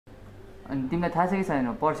अनि तिमीलाई थाहा छ कि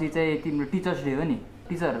छैन पर्सि चाहिँ तिम्रो टिचर्स डे हो नि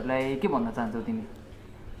टिचरहरूलाई के भन्न चाहन्छौ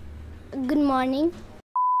तिमी गुड मर्निङ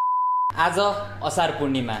आज असार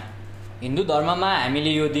पूर्णिमा हिन्दू धर्ममा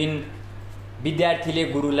हामीले यो दिन विद्यार्थीले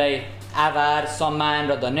गुरुलाई आभार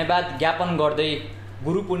सम्मान र धन्यवाद ज्ञापन गर्दै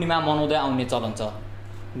गुरु पूर्णिमा मनाउँदै आउने चलन छ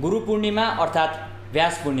गुरु पूर्णिमा अर्थात्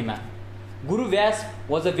व्यास पूर्णिमा गुरु व्यास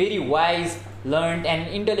was a very wise learned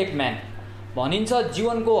and intellect man भनिन्छ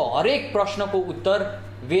जीवनको हरेक प्रश्नको उत्तर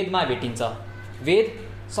वेदमा भेटिन्छ वेद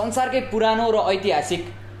संसारकै पुरानो र ऐतिहासिक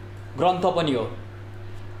ग्रन्थ पनि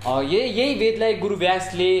हो यही वेदलाई गुरु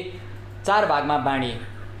व्यासले 4 भागमा बाँडी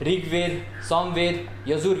ऋग्वेद समवेद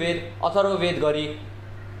यजुर्वेद अथर्ववेद गरी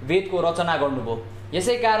वेदको रचना गर्नुभयो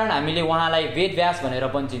यसै कारण हामीले उहाँलाई वेद व्यास भनेर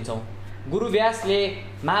पनि चिन्छौँ गुरु व्यासले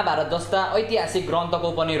महाभारत जस्ता ऐतिहासिक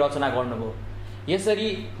ग्रन्थको पनि रचना गर्नुभयो यसरी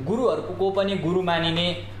गुरुहरूको पनि गुरु मानिने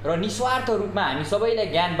र निस्वार्थ रूपमा हामी सबैलाई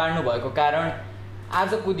ज्ञान बाँड्नु भएको कारण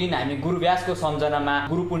आजको दिन हामी गुरु व्यासको सम्झनामा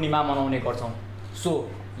गुरु पूर्णिमा मनाउने गर्छौँ सो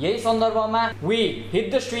यही सन्दर्भमा we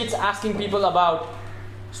hit the streets asking people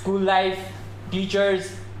about school life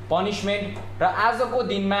teachers punishment र आजको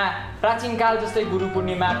दिनमा प्राचीन काल जस्तै गुरु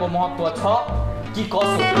पूर्णिमाको महत्त्व छ कि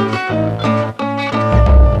कसो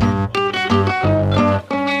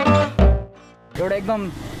एउटा एकदम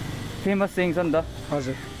फेमस सेङ छ नि त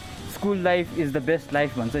हजुर school life is the best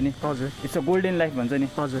life भन्छ नि हजुर इट्स अ गोल्डन लाइफ भन्छ नि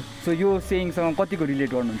हजुर सो यो सेङसँग कतिको रिलेट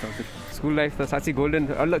गर्नुहुन्छ हजुर स्कुल लाइफ त साँच्चै गोल्डन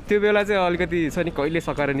त्यो बेला चाहिँ अलिकति छ नि कहिले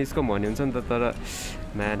सकाएर निस्कौँ भन्ने हुन्छ नि त तर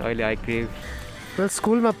म्यान अहिले आई क्रेभ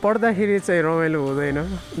स्कुलमा पढ्दाखेरि चाहिँ रमाइलो हुँदैन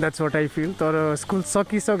द्याट्स वाट आई फिल तर स्कुल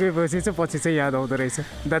सकिसकेपछि चाहिँ पछि चाहिँ याद आउँदो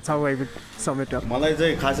रहेछ that's how I would some it up मलाई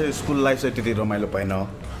चाहिँ खासै स्कुल लाइफ चाहिँ त्यति रमाइलो पाइन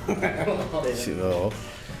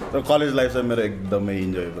तर कलेज लाइफ चाहिँ मेरो एकदमै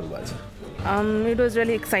इन्जोयबल भएछ इट वाज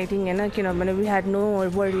रियली एक्साइटिङ होइन किनभने वी ह्याड नो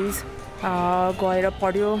वरिज गएर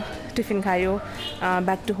पढ्यो टिफिन खायो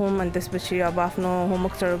ब्याक टु होम अनि त्यसपछि अब आफ्नो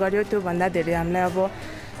होमवर्क्सहरू गऱ्यो त्योभन्दा धेरै हामीलाई अब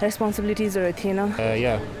रेस्पोन्सिबिलिटिजहरू थिएन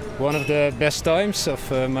One of the best times of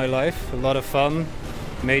my life, a lot of fun,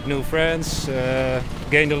 made new friends,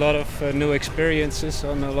 gained a lot of new experiences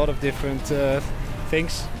on a lot of different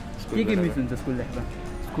things. के मिस हुन्छ स्कुल लाइफमा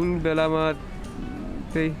स्कुल बेलामा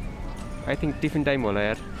त्यही आई थिङ्क टिफिन टाइम होला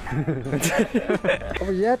यार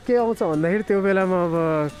अब याद के आउँछ भन्दाखेरि त्यो बेलामा अब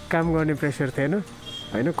काम गर्ने प्रेसर थिएन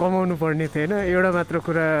होइन कमाउनु पर्ने थिएन एउटा मात्र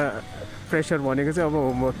कुरा प्रेसर भनेको चाहिँ अब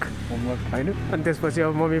होमवर्क होइन अनि त्यसपछि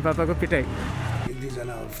अब मम्मी पापाको पिटाइ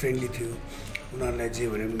दुईजना फ्रेन्डली थियो उनीहरूलाई जे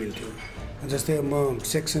भने पनि मिल्थ्यो जस्तै म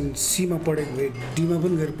सेक्सन सीमा पढेको भए डीमा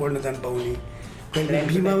पनि गएर पढ्न जानु पाउने कहिले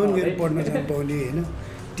बीमा पनि गएर पढ्न जानु पाउने होइन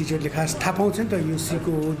टिचरले खास थाहा पाउँछ नि त यो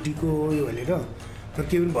सीको हो डीको हो यो भनेर तर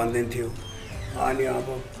केही पनि भन्दैन थियो अनि अब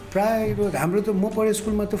प्रायः हाम्रो त म पढेको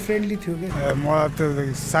स्कुलमा त फ्रेन्डली थियो क्या म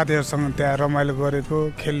त साथीहरूसँग त्यहाँ रमाइलो गरेको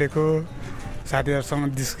खेलेको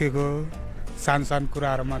साथीहरूसँग जिस्केको सानो सानो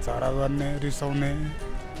कुराहरूमा झगडा गर्ने रिसाउने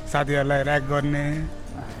साथीहरूलाई ऱ्याक गर्ने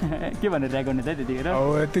के भनेर ऱ्याक गर्ने चाहिँ त्यतिखेर अब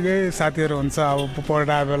यतिकै साथीहरू हुन्छ अब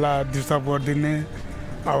पढ्दा बेला दिउँसो पढिदिने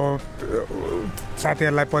अब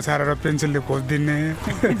साथीहरूलाई पछारेर पेन्सिलले खोजिदिने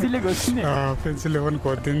पेन्सिलले पनि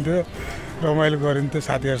खोजिदिन्थ्यो रमाइलो गरिन्थ्यो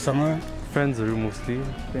साथीहरूसँग फ्रेन्ड्सहरू मोस्टली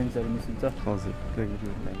मिसिन्छ हजुर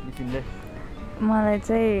मलाई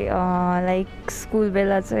चाहिँ लाइक स्कुल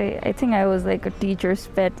बेला चाहिँ I think I was like a teachers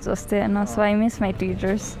पेट जस्तै होइन so I miss my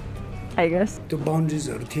teachers I guess त्यो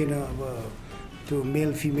बााउन्ड्रिजहरू थिएन अब त्यो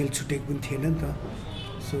मेल फिमेल छुटेको पनि थिएन नि त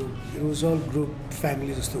so it was all group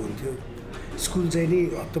family जस्तो हुन्थ्यो स्कुल चाहिँ नि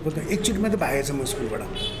हप्तापल्ट एकचोटि मात्रै भागेछ म स्कुलबाट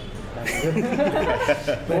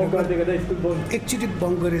एकचोटि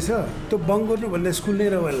बङ्क गरेछ त्यो बङ्क गर्नुभन्दा स्कुल नै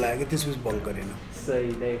रमाइलो लाग्यो त्यसपछि बङ्क गरेन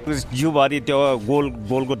जिउभरि त्यो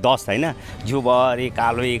गोलको डस्ट होइन जिउभरि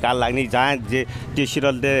कालो लाग्ने जहाँ जे त्यो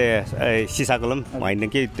सिरलले सिसाको होइन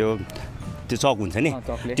कि त्यो चक हुन्छ नि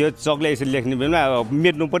त्यो चकले यसरी लेख्ने बेलामा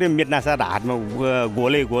मेट्नु पऱ्यो मेट्नासाथ हातमा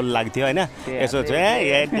गोल लाग्थ्यो होइन यसो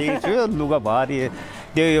चाहिँ लुगाभरि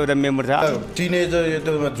त्यो एउटा मेमोरी छ टिनेजर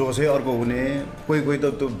त्योमा जोसै अर्को हुने कोही त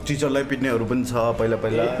त्यो टिचरलाई पिट्नेहरू पनि छ पहिला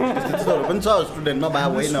त्यस्तोहरू पनि छ स्टुडेन्टमा भए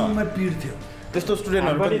होइन पिट्थ्यो त्यस्तो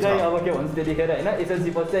स्टुडेन्टहरू पनि छ अब के भन्छ त्यतिखेर होइन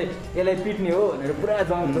एसएलसी पछि चाहिँ यसलाई पिट्ने हो भनेर पुरा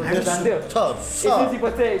जान्थ्यो एसएलसी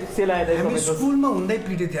पछि चाहिँ सेलाएर स्कुलमा हुँदै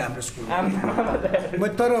पिटे थियो हाम्रो स्कुलमा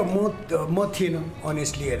तर म थिएन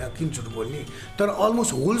अनेस्टली होइन किन झुट बोल्ने तर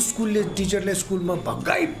अलमोस्ट होल स्कुलले टिचरले स्कुलमा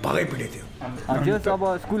भगाइ पिटे थियो त्यो अब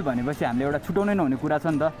स्कुल भनेपछि हामीले एउटा छुटाउनै नहुने कुरा छ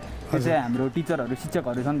नि त त्यो चाहिँ हाम्रो टिचरहरू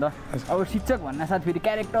शिक्षकहरू छ नि त अब शिक्षक भन्न साथ फेरि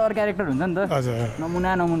क्यारेक्टर हुन्छ नि त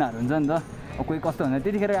नमुनाहरू हुन्छ नि त कोही कस्तो हुन्छ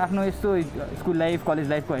त्यतिखेर आफ्नो यस्तो स्कुल लाइफ कलेज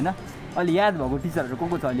लाइफको होइन अलि याद भएको टिचरहरू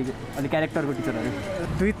को छ अलि क्यारेक्टरको टिचरहरू?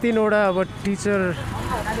 2-3वटा अब टिचर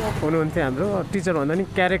हुनुहुन्थ्यो हाम्रो, टिचर भन्दा नि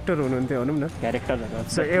क्यारेक्टर हुनुहुन्थ्यो भनौँ न। क्यारेक्टरहरू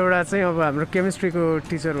सो एउटा चाहिँ अब हाम्रो केमिस्ट्रीको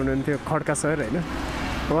टिचर हुनुहुन्थ्यो खड्का सर होइन,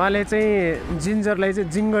 उहाँले चाहिँ जिन्जरलाई चाहिँ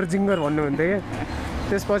जिङ्गर जिङ्गर भन्नुहुन्थ्यो क्या।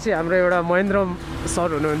 त्यसपछि हाम्रो एउटा महेन्द्र सर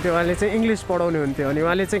हुनुहुन्थ्यो, उहाँले चाहिँ इङ्ग्लिस पढाउने हुन्थ्यो अनि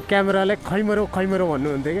उहाँले चाहिँ क्यामेरालाई खैमरो खैमरो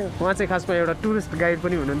भन्नुहुन्थ्यो क्या। उहाँ चाहिँ खासमा एउटा टुरिस्ट गाइड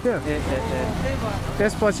पनि हुनुहुन्थ्यो।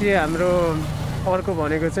 त्यसपछि हाम्रो अर्को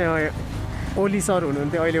भनेको चाहिँ ओली सर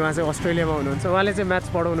हुनुहुन्थ्यो, अहिले उहाँ चाहिँ अस्ट्रेलियामा हुनुहुन्छ। उहाँले चाहिँ म्याथ्स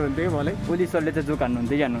पढाउनुहुन्थ्यो कि मलाई। ओली सरले चाहिँ जोक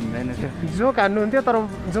हान्नुहुन्थ्यो कि हान्नुहुँदैन? जोक हान्नुहुन्थ्यो, तर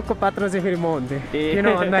जोकको पात्र चाहिँ फेरि म हुन्थेँ। किन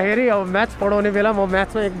भन्दाखेरि अब म्याथ्स पढाउने बेला म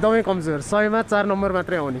म्याथ्समा एकदमै कमजोर, 100मा 4 नम्बर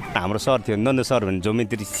मात्रै आउने। हाम्रो सर थियो नन्द सर भन्ने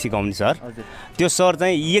जोमेट्री सिकाउने सर, त्यो सर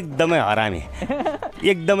चाहिँ एकदमै हरामी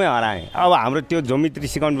एकदमै हरामी। अब हाम्रो त्यो जोमेट्री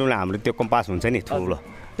सिकाउने बेला हाम्रो त्यो कम्पास हुन्छ नि ठुलो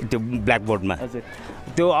त्यो ब्ल्याकबोर्डमा,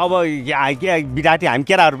 त्यो अब विद्यार्थी हामी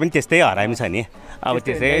केटाहरू पनि त्यस्तै हरामी छ नि। अब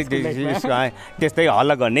त्यस्तै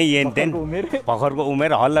हल्ला गर्ने येनतेन भर्खरको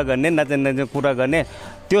उमेर हल्ला गर्ने नचाहिँ कुरा गर्ने।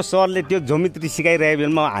 त्यो सरले त्यो जोमेट्री सिकाइरहेको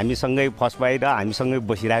बेलामा हामीसँगै फर्स्ट बाहिर हामीसँगै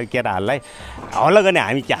बसिरहेको केटाहरूलाई हल्ला गर्ने,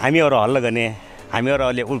 हामीहरू हल्ला गर्ने, हामीहरू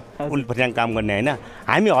अहिले उल्फट्याङ काम गर्ने होइन।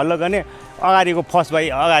 हामी हल्ला गर्ने, अगाडिको फर्स्ट बाई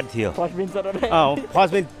अगाडि थियो,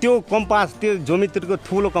 फर्स्ट बेन्च त्यो कम्पास त्यो जोमेट्रीको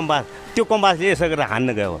ठुलो कम्पास, त्यो कम्पासले यसो गरेर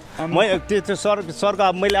हान्न गयो। मैले त्यो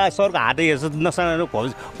सरको मैले सरको हातै हेर्छु नसानो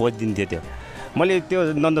खोजिदिन्थ्यो त्यो। मैले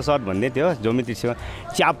त्यो नन्द सर भन्ने थियो जोमेट्री सिकाउँ,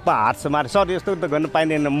 च्याप्पा हात मारे सर यस्तो त गर्न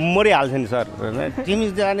पाइँदैन मरिहाल्छ नि सर।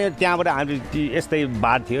 तिमी जाने त्यहाँबाट हामी यस्तै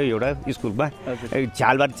बार थियो एउटा स्कुलमा,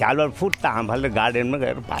 झ्यालबार फुट्टा हाम फालेर गार्डनमा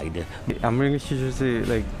गएर भागिदियो। हाम्रो इङ्ग्लिस टिचर चाहिँ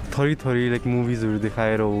लाइक थरी लाइक मुभिजहरू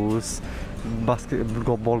देखाएर होस्,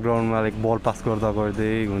 बल ग्राउन्डमा लाइक बल पास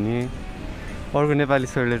गर्दै हुने। अर्को नेपाली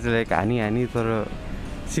सरले चाहिँ लाइक हानी तर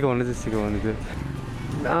सिकाउने थियो।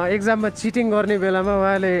 एक्जाममा चिटिङ गर्ने बेलामा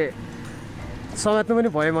उहाँले समात्नु पनि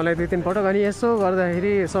भयो मलाई 2-3 पटक। अनि यसो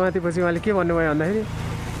गर्दाखेरि समातेपछि उहाँले के भन्नुभयो भन्दाखेरि,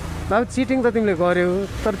 बाबु चिटिङ त तिमीले गर्यौ,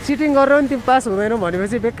 तर चिटिङ गरेर पनि तिमी पास हुँदैनौ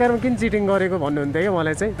भनेपछि बेकारमा किन चिटिङ गरेको भन्नुहुन्थ्यो क्या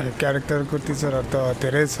मलाई चाहिँ। क्यारेक्टरको टिचरहरू त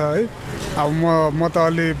धेरै छ है। अब म त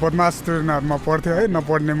अलि बदमास स्टुडेन्टहरूमा पढ्थेँ है,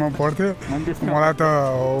 नपढ्नेमा पढ्थ्यो। मलाई त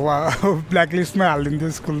ब्ल्याकलिस्टमै हालिदिन्थ्यो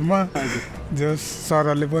स्कुलमा जस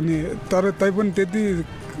सरहरूले पनि। तर तैपनि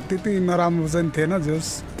त्यति नराम्रो चाहिँ थिएन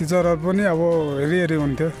जस टिचरहरू पनि अब हेरी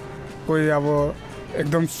हुन्थ्यो। कोही अब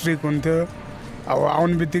एकदम स्ट्रिक्ट हुन्थ्यो, अब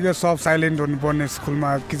आउने बित्तिकै सब साइलेन्ट हुनुपर्ने, स्कुलमा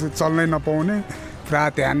କିଛି चल्नै नपाउने, पुरा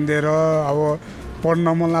ध्यान दिएर अब पढ्न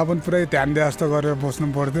मनलाई पनि पुरै ध्यान दिए जस्तो गरेर बस्नु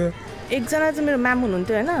पर्थ्यो। एकजना चाहिँ मेरो म्याम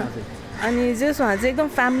हुनुहुन्थ्यो होइन, अनि जस उहाँ चाहिँ एकदम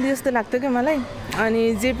फ्यामिली जस्तो लाग्थ्यो क्या मलाई। अनि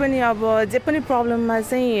जे पनि प्रब्लममा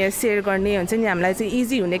चाहिँ सेयर गर्ने हुन्छ नि, हामीलाई चाहिँ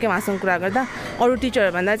इजी हुने क्या उहाँसँग कुरा गर्दा। अरू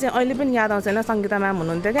टिचरहरूभन्दा चाहिँ अहिले पनि याद आउँछ होइन, सङ्गीता म्याम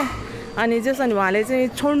हुनुहुन्थ्यो क्या। अनि अनि उहाँले चाहिँ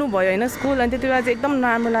छोड्नु भयो होइन स्कुल, अनि त्यति बेला चाहिँ एकदम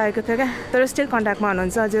नराम्रो लागेको थियो क्या। तर स्टिल कन्ट्याक्टमा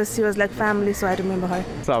हुनुहुन्छ, she was like family, so I remember her.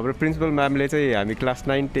 So हाम्रो प्रिन्सिपल म्यामले चाहिँ हामी क्लास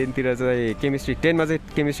 9-10तिर चाहिँ केमिस्ट्री 10मा चाहिँ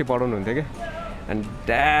केमिस्ट्री पढाउनुहुन्थ्यो क्या। अनि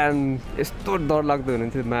ड्याम यस्तो डरलाग्दो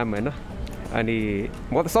हुनुहुन्थ्यो म्याम होइन। अनि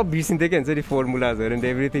म त सब बिर्सिन्थेँ क्या, हुन्छ नि फर्मुलाजहरू एन्ड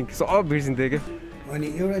एभ्रिथिङ सब बिर्सिन्थेँ क्या। अनि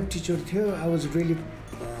एउटा टिचर थियो, आई वाज रियली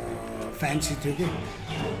फ्यान्सी थियो कि,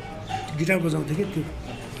 गिटार बजाउँथ्यो क्या त्यो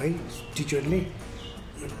है टिचरले।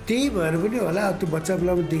 त्यही भएर पनि होला त्यो बच्चा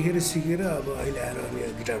बेलामा देखेर सिकेर अब अहिले आएर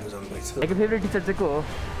अनि गिटार बजाउनु भएछ। तपाईँको फेभरेट टिचर चाहिँ को हो?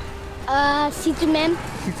 सिचु म्याम।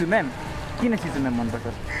 सिचु म्याम किन सिचु म्याम मनपर्छ?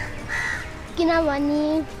 किनभने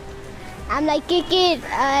हामीलाई के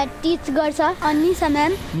टिच गर्छ। निशा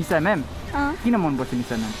म्याम। निशा म्याम किन मनपर्छ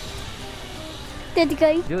निशा म्याम?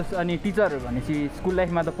 त्यतिकै जस अनि टिचर भनेपछि स्कुल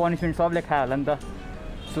लाइफमा त पनिसमेन्ट सबले खायो होला नि त।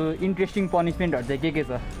 सो इन्ट्रेस्टिङ पनिसमेन्टहरू चाहिँ के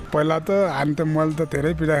छ? पहिला त मैले त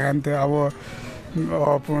धेरै पिटा खान्थेँ। अब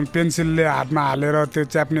पेन्सिलले हातमा हालेर त्यो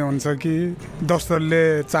च्याप्ने हुन्छ कि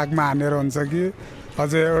दस्तरले चाकमा हानेर हुन्छ कि,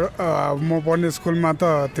 अझै म पढ्ने स्कुलमा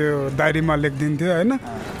त त्यो डायरीमा लेखिदिन्थ्यो होइन।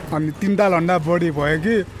 अनि 3 तालभन्दा बढी भयो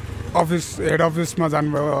कि हेड अफिसमा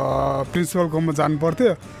प्रिन्सिपलकोमा जानु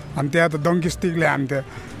पर्थ्यो। अनि त्यहाँ त डङ्की स्टिकले हान्थ्यो।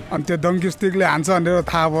 अनि त्यो डङ्की स्टिकले हान्छ भनेर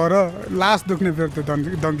थाहा भएर लास्ट दुख्ने फेरि त्यो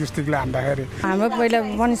डङ्की स्टिकले हान्दाखेरि। हाम्रो पहिला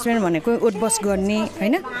पनिसमेन्ट भनेको उठबस गर्ने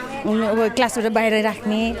होइन, अब क्लासबाट बाहिर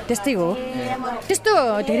राख्ने त्यस्तै हो। त्यस्तो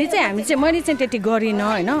धेरै चाहिँ मैले चाहिँ त्यति गरिनँ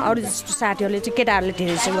होइन। अरू जस्तो साथीहरूले चाहिँ केटाहरूले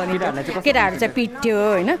धेरै चाहिँ गरिन्छ, केटाहरू चाहिँ पिट्थ्यो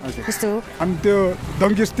होइन त्यस्तो। अनि त्यो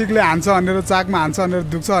डङ्की स्टिकले हान्छ भनेर चाकमा हान्छ भनेर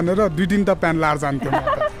दुख्छ भनेर 2-3टा प्यान्ट लाएर जान्थ्यो।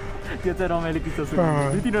 त्यो चाहिँ रमाइलो किस्सा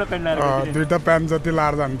सुन्नु। 2-3वटा प्यान्ट लाएर 2टा प्यान्ट जति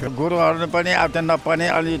लाएर जान्थ्यो। गुरुहरूले पनि अब त्यो नपर्ने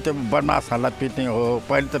अलि त्यो बदमासहरूलाई पिट्ने हो।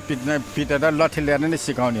 पहिले त पिटेर लट्ठी लिएर नै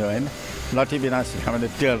सिकाउने हो होइन, लट्ठी बिना सिकाउने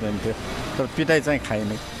टेर्दैन थियो, तर पिटाइ चाहिँ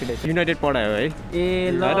खाइने। युनाइटेड पढायो है।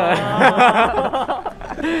 ए ल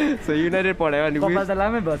सो युनाइटेड पढायो अनि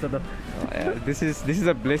लामै भएछ त। दिस इज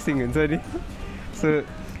अ ब्लेसिङ हुन्छ नि। सो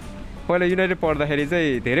पहिला युनाइटेड पढ्दाखेरि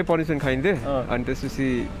चाहिँ धेरै पनिसमेन्ट खाइन्थ्यो अनि त्यसपछि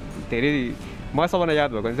धेरै म सबैलाई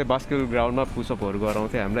याद भएको चाहिँ बास्केटबल ग्राउन्डमा पुसअपहरू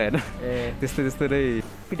गराउँथ्यो हामीलाई होइन त्यस्तो त्यस्तो नै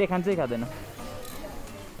पिटाइ खान्छ कि खाँदैन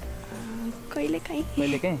कहिलेकाहीँ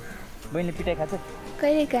बहिनीले पिटाइ खान्छ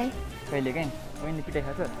कहिलेकाहीँ बहिनीले पिटाइ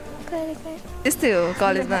खान्छ यस्तै हो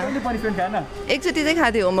कलेजमा पनिसमेन्ट खाएन एकचोटि चाहिँ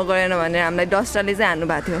खाथ्यो होमवर्क गरेन भने हामीलाई डस्टरले चाहिँ हान्नु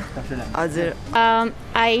भएको थियो हजुर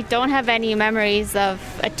I don't have any memories of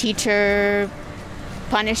a teacher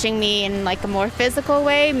punishing me in like a more physical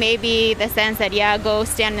way. Maybe the sense that, yeah, go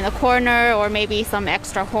stand in the corner or maybe some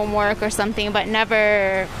extra homework or something, but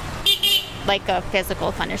never like a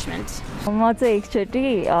physical punishment.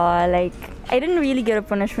 Like I didn't really get a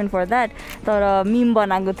punishment for that. तर meme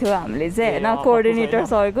बनाएको थियो हामीले चाहिँ हैन coordinator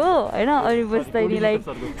सरको हैन अनि बस्दै लाइक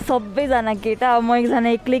सबैजना केटा म एकजना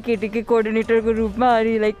एक्लै केटीको कोअर्डिनेटरको रूपमा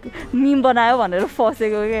अनि लाइक meme बनायो भनेर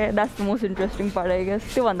फसेको के that's the most interesting part I guess.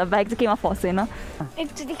 त्यो भन्दा बाइक चाहिँ केमा फसेन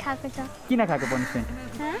एकचोटि खाएको छ किन खाएको पनिसमेन्ट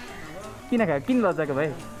किन लजाको भाइ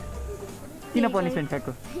किन पनिसमेन्ट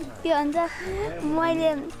खाएको त्यो भन्छ मैले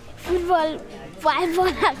फुटबल पाल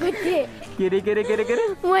बनाएको थिएँ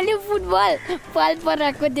मैले फुटबल पाल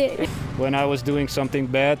बनाएको थिएँ. When I was doing something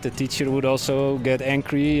bad, the teacher would also get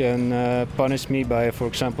angry and punish me by, for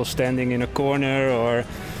example, standing in a corner or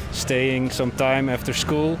staying some time after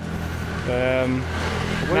school.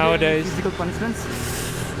 Nowadays, physical punishments?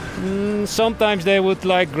 Sometimes they would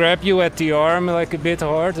like grab you at the arm like a bit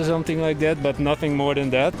hard or something like that, but nothing more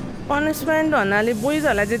than that. Punishment भन्नाले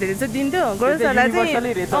बोइजहरुलाई चाहिँ धेरै चाहिँ दिन्थ्यो गर्ल्सहरुलाई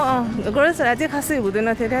चाहिँ खासै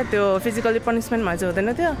हुँदैन थियो क्या त्यो फिजिकली पनिशमेन्टमा चाहिँ हुँदैन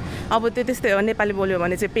थियो अब त्यो त्यस्तै हो नेपाली बोल्यो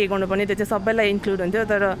भने चाहिँ पे गर्नुपर्ने त्यो चाहिँ सबैलाई इन्क्लुड हुन्थ्यो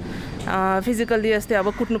तर फिजिकली जस्तै अब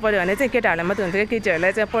कुट्नु पर्यो भने चाहिँ केटाहरुलाई मात्रै हुन्थ्यो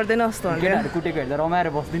केटीहरुलाई चाहिँ पर्दैन जस्तो हुन्छ केटाहरु कुटेको हेर्दा रमाएर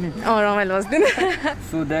बस्दिने रमाइलो बस्दिने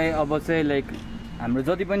सो दाइ अब चाहिँ लाइक हाम्रो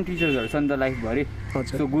जति पनि टिचर्सहरु छ नि त लाइफ भरि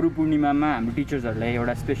सो गुरु पूर्णिमामा हाम्रो टिचर्सहरुलाई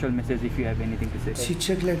एउटा special message if you have anything to say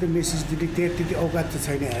शिक्षकलाई त मेसेज दिने त्यति औकात त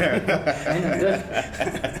छैन हैन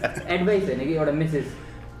एडभाइस हैन कि एउटा मेसेज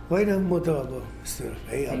होइन म त अब यस्तो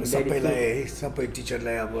है अब सबैलाई है सबै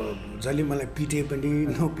टिचरलाई अब जसले मलाई पिटे पनि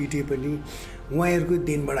नपिटे पनि उहाँहरुको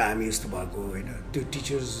दिनबाट हामी यस्तो भएको हैन त्यो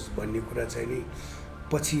टिचर्स भन्ने कुरा चाहिँ नि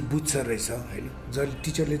पछि बुझ्छ रहेछ हैन जसले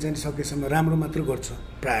टिचरले चाहिँ सकेसम्म राम्रो मात्र गर्छ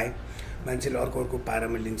प्राय मान्छेले अर्को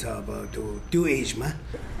पारामा लिन्छ अब त्यो एजमा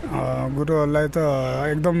गुरुहरूलाई त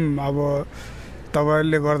एकदम अब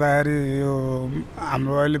तपाईहरुले गर्दाखेरि यो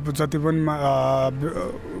हाम्रो अहिले जति पनि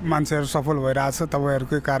मान्छेहरु सफल भइरहेछ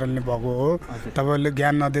तपाईहरुकै कारणले भएको हो तपाईहरुले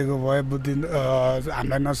ज्ञान नदिएको भए बुद्धि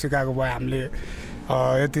हामीलाई नसिकाएको भए हामीले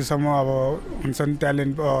यतिसम्म अब हुन्छ नि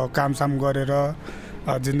ट्यालेन्ट कामसाम गरेर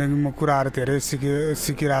जिन्दगीमा कुराहरु धेरै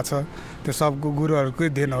सिकिरहेछ त्यो सबको गुरुहरुकै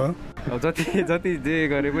देन हो जति जे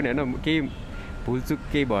गरे पनि हैन केही भुलचुक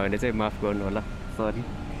केही भयो भने चाहिँ माफ गर्नु होला सरी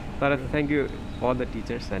तर thank you all the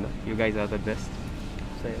teachers हैन you guys are the best.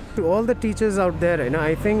 To all the teachers out there हैन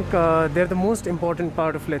I think they're the most important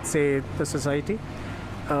part of let's say the society.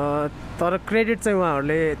 तर क्रेडिट चाहिँ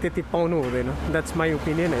उहाँहरुले त्यति पाउनु हुँदैन that's my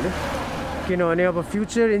opinion हैन किनभने अब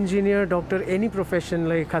फ्युचर इन्जिनियर डक्टर एनी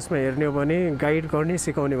प्रोफेसनलाई खासमा हेर्ने हो भने गाइड गर्ने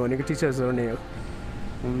सिकाउने भनेको टिचर्सहरु नै हो.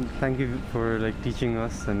 Thank you for like teaching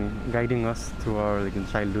us and guiding us through our like in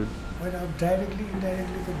childhood. Well, directly,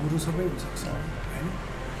 indirectly, the guru sabai हुन्छ हैन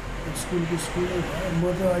स्कुलको स्कुल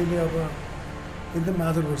म त अहिले अब एकदम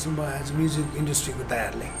आदर गर्छु म एज म्युजिक इन्डस्ट्रीको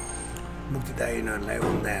दाइहरुलाई मुक्ति दाइ यिनीहरुलाई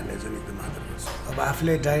ओम दाइहरुलाई चाहिँ एकदम आदर गर्छु अब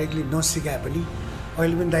आफूले डाइरेक्टली नसिकाए पनि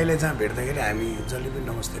अहिले पनि दाइलाई जहाँ भेट्दाखेरि हामी जसले पनि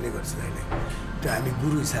नमस्ते नै गर्छ दाइलाई त्यो हामी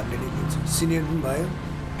गुरु हिसाबले नै लिन्छौँ सिनियर पनि भयो.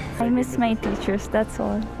 I miss my teachers, that's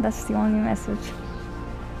all. That's the only message.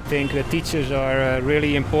 I think teachers are a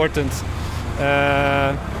really important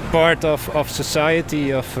part of society,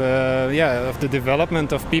 of the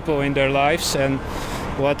development of people in their lives. And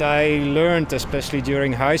what I learned, especially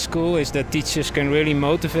during high school, is that teachers can really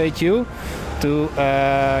motivate you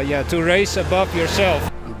to raise above yourself.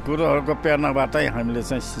 गुरुहरुको प्रेरणाबाटै हामीले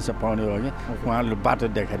चाहिँ शिक्षा पाउने हो कि उहाँहरूले बाटो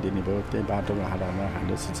देखाइदिनु भयो त्यही बाटोको आधारमा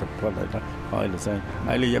हामीले शिक्षा पढ्दै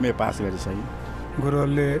अहिले एमए पास गरिसक्यो.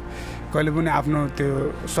 गुरुहरूले कहिले पनि आफ्नो त्यो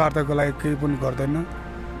स्वार्थको लागि केही पनि गर्दैन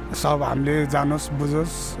सब हामीले जानोस्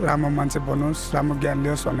बुझोस् राम्रो मान्छे बनोस् राम्रो ज्ञान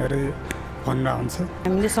लियोस् भनेर भन्न हुन्छ.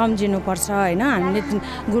 हामीले सम्झिनुपर्छ हैन हामीले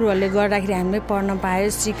गुरुहरूले गर्दाखेरि हामीले पढ्न पायो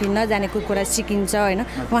सिकिन जानेको कुरा सिकिन्छ हैन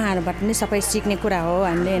उहाँहरुबाट पनि सबै सिक्ने कुरा हो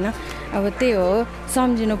हामीले हैन अब त्यही हो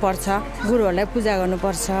सम्झिनुपर्छ गुरुहरूलाई पूजा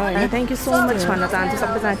गर्नुपर्छ हैन. थ्यांक यू सो मच भन्न चाहन्छु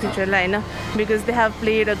सबैजना टिचरलाई हैन because they have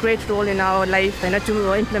played a great role in our life हैन टु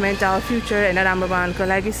इम्प्लिमेन्ट आवर फ्युचर हैन राम्रो बनाउनको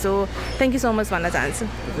लागि so thank you so much भन्न चाहन्छु.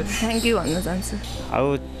 थ्यांक यू भन्न चाहन्छु. अब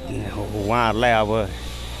उहाँहरुलाई अब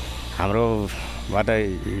हाम्रोबाट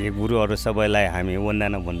गुरुहरु सबैलाई हामी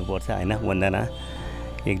वन्दना भन्नुपर्छ हैन वन्दना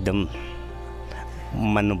एकदम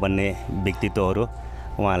मान्नुपर्ने व्यक्तित्वहरू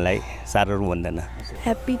उहाँलाई साह्रो भन्दैन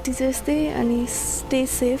ह्याप्पी टिचर्स डे अनि स्टे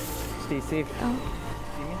सेफ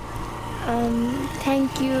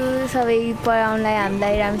थ्याङ्क यू सबै पढाउनलाई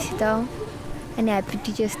हामीलाई राम्रोसित अनि ह्याप्पी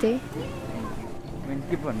टिचर्स डे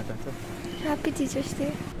के भन्न चाहन्छ happy teachers day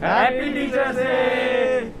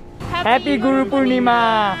happy Guru Purnima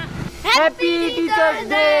happy teachers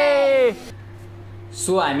day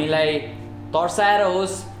so हामीलाई तर्साएर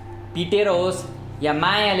होस् पिटेर होस् या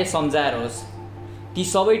मायाले सम्झाएर होस् ती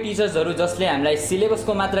सबै टिचर्सहरू जसले हामीलाई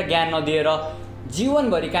सिलेबसको मात्र ज्ञान नदिएर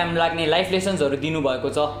जीवनभरि काम लाग्ने लाइफ लेसन्सहरू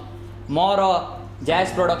दिनुभएको छ म र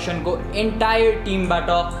ज्याज प्रोडक्सनको एन्टायर टिमबाट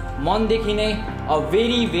मनदेखि नै a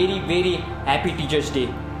very very very happy teachers day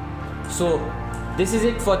so this is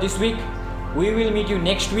it for this week we will meet you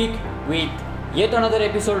next week with yet another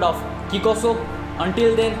episode of Kikaso.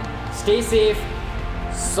 Until then, stay safe.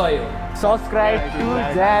 Subscribe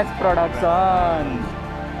to Jazz Production.